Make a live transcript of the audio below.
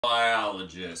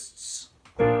Biologists.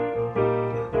 And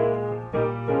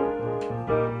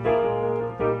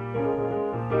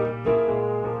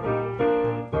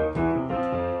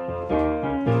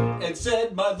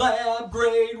said my lab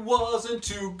grade wasn't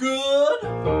too good,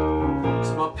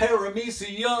 'cause my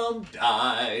paramecium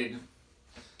died.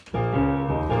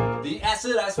 The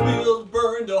acid I spilled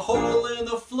burned a hole in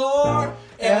the floor,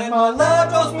 and my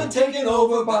lab dog's been taken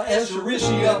over by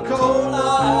Escherichia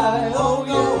coli. Oh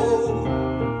no!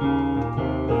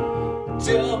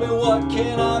 Tell me, what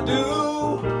can I do?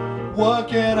 What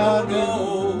can I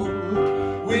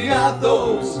do? We got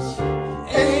those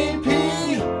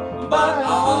AP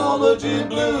biology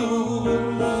blues.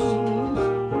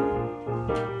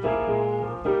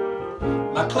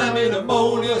 My clammy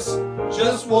pneumonias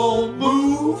just won't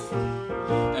move,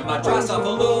 and my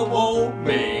Drosophila won't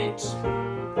mate.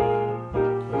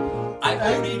 I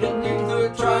OD'd an ether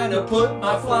trying to put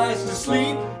my flies to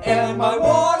sleep, and my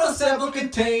water sample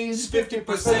contains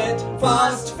 50%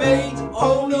 phosphate.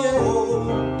 Oh no,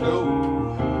 no.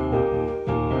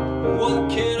 What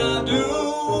can I do?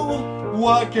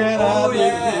 What can I do?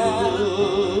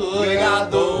 Yeah. We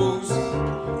got those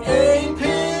AP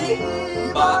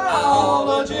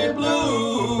biology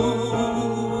blues.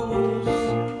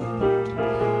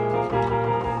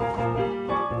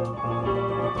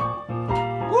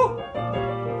 Woo!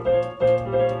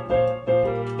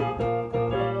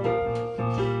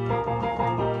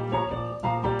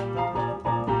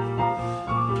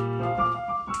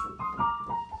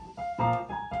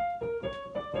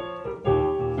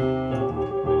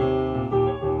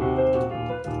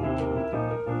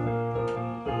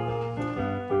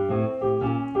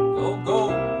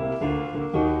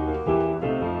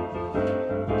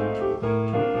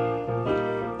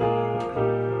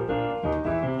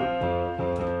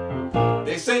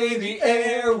 They say the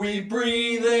air we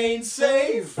breathe ain't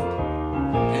safe,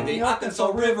 and the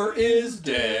Arkansas River is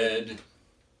dead.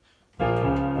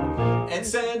 And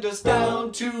send us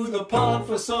down to the pond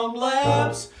for some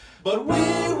labs, but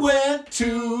we went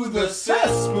to the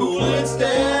cesspool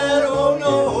instead. Oh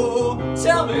no!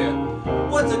 Tell me,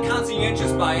 what's a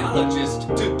conscientious biologist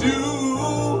to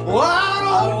do? Well, I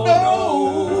don't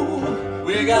know.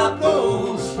 We got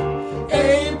those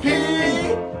AP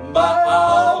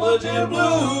biology blues.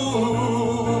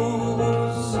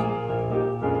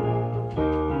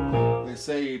 They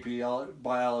say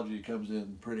biology comes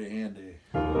in pretty handy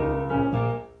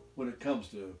when it comes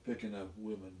to picking up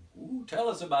women. Ooh, tell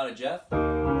us about it, Jeff.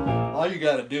 All you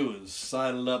gotta do is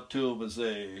sidle up to them and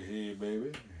say, "Hey,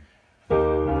 baby,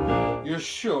 you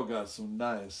sure got some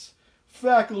nice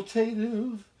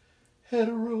facultative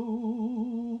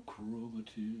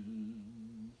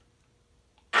heterochromatin."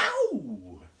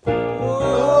 Ow!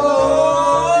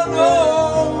 Oh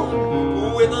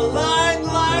no! With a line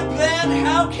like that,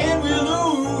 how can we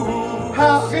lose?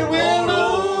 How can we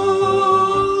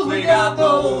lose? We got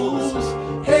those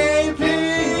AP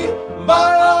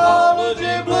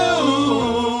biology blues.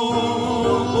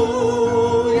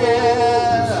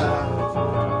 Yeah.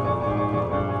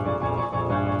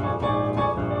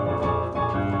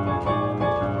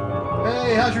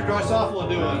 Hey, how's your Drosophila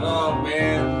doing? Oh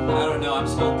man, I don't know. I'm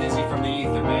still dizzy from the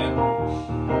ether, man.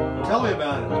 Tell me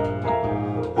about it.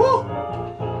 Woo!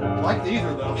 I like the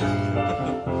ether though.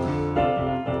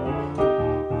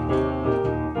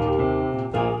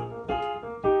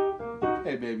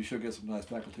 Hey baby, she'll get some nice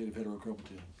facultative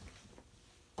heterochromatin.